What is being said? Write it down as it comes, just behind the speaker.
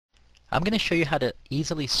I'm going to show you how to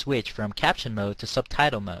easily switch from caption mode to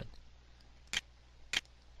subtitle mode.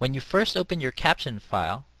 When you first open your caption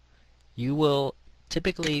file, you will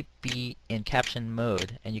typically be in caption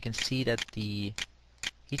mode, and you can see that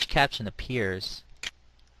each caption appears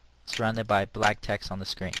surrounded by black text on the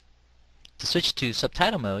screen. To switch to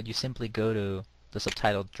subtitle mode, you simply go to the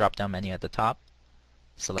subtitle drop-down menu at the top,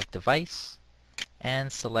 select device,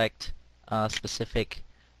 and select a specific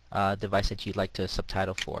device that you'd like to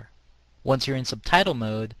subtitle for. Once you're in subtitle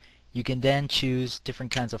mode, you can then choose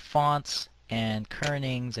different kinds of fonts and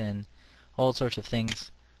kernings and all sorts of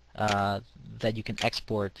things that you can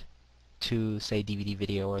export to, say, DVD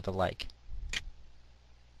video or the like.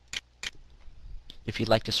 If you'd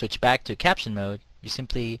like to switch back to caption mode, you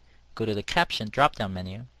simply go to the caption drop-down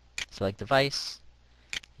menu, select device,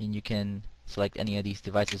 and you can select any of these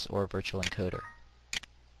devices or virtual encoder.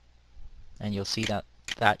 And you'll see that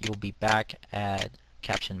you'll be back at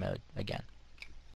caption mode again.